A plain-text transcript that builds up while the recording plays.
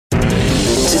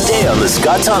today on The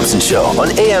Scott Thompson Show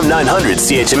on AM 900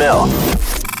 CHML.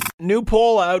 New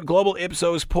poll out, Global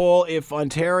Ipsos poll. If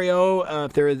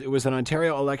there was an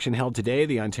Ontario election held today,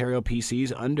 the Ontario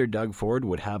PCs under Doug Ford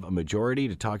would have a majority.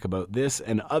 To talk about this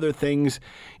and other things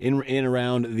in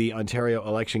around the Ontario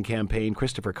election campaign,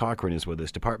 Christopher Cochrane is with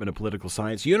us, Department of Political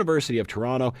Science, University of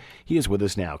Toronto. He is with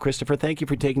us now. Christopher, thank you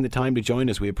for taking the time to join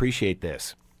us. We appreciate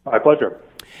this. My pleasure.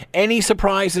 Any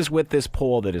surprises with this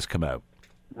poll that has come out?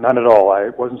 None at all. I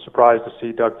wasn't surprised to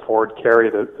see Doug Ford carry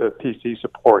the PC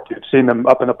support. You've seen them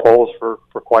up in the polls for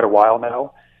quite a while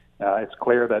now. It's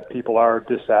clear that people are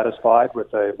dissatisfied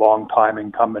with a long-time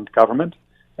incumbent government,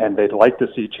 and they'd like to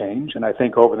see change. And I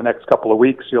think over the next couple of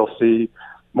weeks, you'll see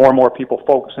more and more people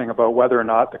focusing about whether or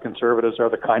not the Conservatives are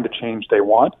the kind of change they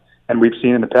want. And we've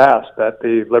seen in the past that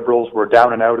the Liberals were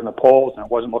down and out in the polls, and it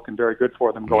wasn't looking very good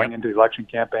for them going into the election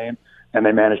campaign, and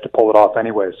they managed to pull it off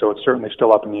anyway. So it's certainly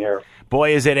still up in the air.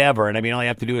 Boy, is it ever. And I mean, all you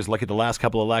have to do is look at the last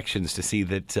couple of elections to see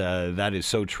that that is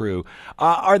so true.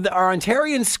 Are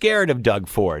Ontarians scared of Doug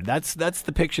Ford? That's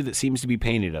the picture that seems to be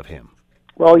painted of him.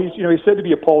 Well, he's said to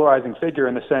be a polarizing figure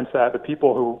in the sense that the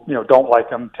people who don't like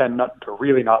him tend not to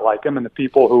really not like him, and the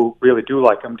people who really do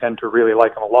like him tend to really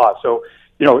like him a lot. So,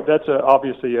 that's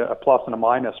obviously a plus and a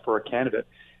minus for a candidate.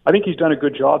 I think he's done a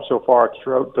good job so far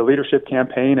throughout the leadership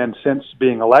campaign and since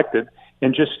being elected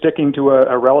in just sticking to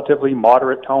a relatively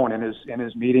moderate tone in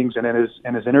his meetings and in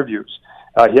his interviews.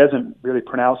 He hasn't really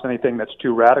pronounced anything that's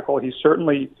too radical. He's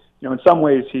certainly, in some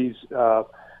ways, he's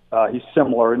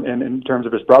similar in terms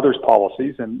of his brother's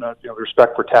policies, and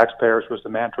respect for taxpayers was the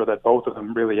mantra that both of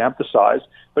them really emphasized.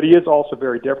 But he is also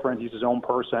very different. He's his own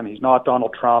person. He's not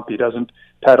Donald Trump. He doesn't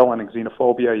peddle any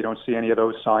xenophobia. You don't see any of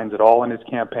those signs at all in his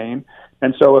campaign.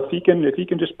 And so if he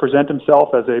can just present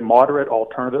himself as a moderate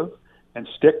alternative and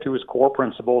stick to his core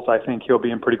principles, I think he'll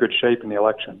be in pretty good shape in the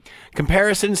election.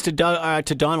 Comparisons to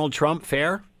Donald Trump,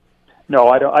 fair? No,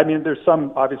 I don't. I mean, there's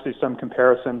obviously some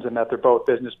comparisons in that they're both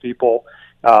business people.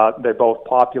 They're both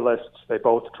populists. They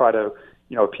both try to,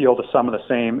 appeal to some of the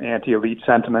same anti-elite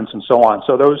sentiments and so on.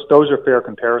 So those are fair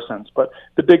comparisons. But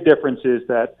the big difference is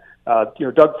that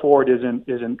Doug Ford isn't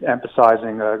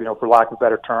emphasizing, for lack of a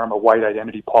better term, a white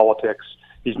identity politics.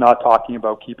 He's not talking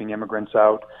about keeping immigrants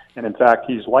out. And in fact,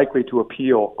 he's likely to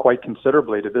appeal quite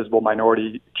considerably to visible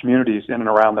minority communities in and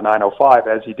around the 905,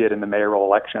 as he did in the mayoral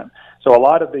election. So a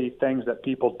lot of the things that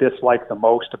people dislike the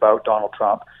most about Donald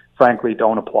Trump, frankly,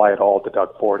 don't apply at all to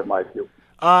Doug Ford, in my view.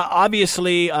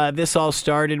 Obviously, this all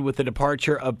started with the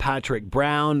departure of Patrick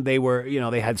Brown. They were,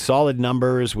 they had solid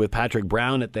numbers with Patrick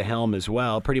Brown at the helm as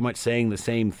well, pretty much saying the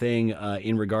same thing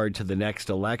in regard to the next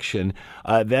election.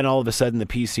 Then all of a sudden, the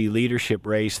PC leadership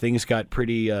race, things got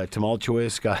pretty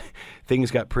tumultuous, things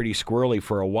got pretty squirrely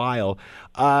for a while.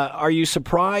 Are you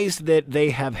surprised that they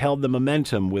have held the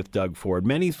momentum with Doug Ford?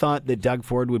 Many thought that Doug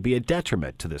Ford would be a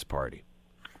detriment to this party.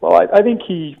 Well, I think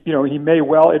it may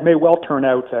well turn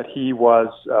out that he was,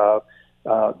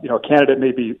 a candidate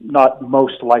maybe not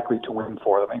most likely to win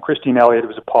for them. And Christine Elliott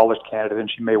was a polished candidate, and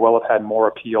she may well have had more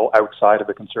appeal outside of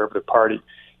the Conservative Party.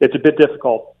 It's a bit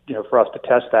difficult, for us to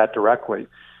test that directly.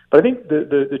 But I think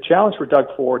the challenge for Doug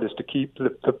Ford is to keep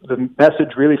the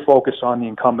message really focused on the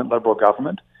incumbent Liberal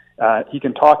government. He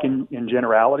can talk in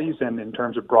generalities and in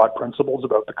terms of broad principles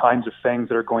about the kinds of things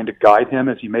that are going to guide him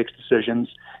as he makes decisions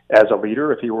as a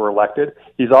leader if he were elected.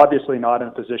 He's obviously not in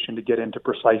a position to get into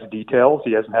precise details.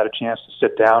 He hasn't had a chance to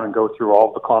sit down and go through all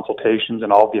of the consultations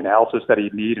and all of the analysis that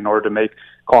he'd need in order to make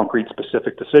concrete,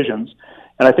 specific decisions.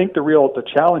 And I think the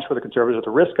challenge for the Conservatives,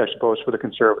 or the risk, I suppose, for the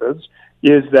Conservatives,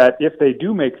 is that if they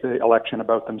do make the election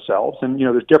about themselves, and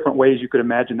there's different ways you could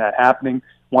imagine that happening.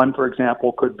 One, for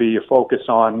example, could be a focus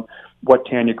on what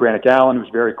Tanya Granick-Allen, who's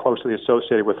very closely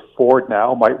associated with Ford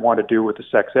now, might want to do with the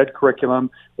sex ed curriculum,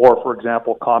 or, for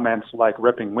example, comments like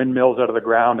ripping windmills out of the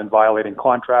ground and violating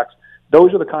contracts.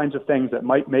 Those are the kinds of things that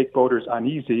might make voters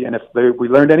uneasy. And if we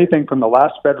learned anything from the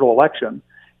last federal election,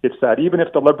 it's that even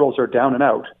if the Liberals are down and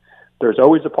out, there's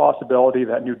always a possibility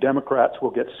that New Democrats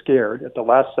will get scared at the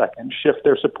last second, shift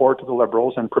their support to the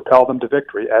Liberals, and propel them to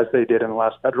victory, as they did in the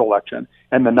last federal election.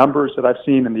 And the numbers that I've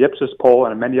seen in the Ipsos poll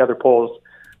and in many other polls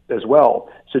as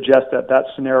well suggest that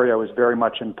scenario is very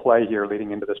much in play here leading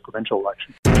into this provincial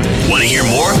election. Want to hear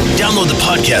more? Download the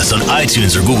podcast on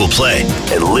iTunes or Google Play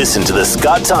and listen to The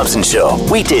Scott Thompson Show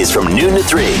weekdays from noon to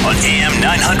 3 on AM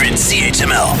 900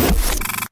 CHML.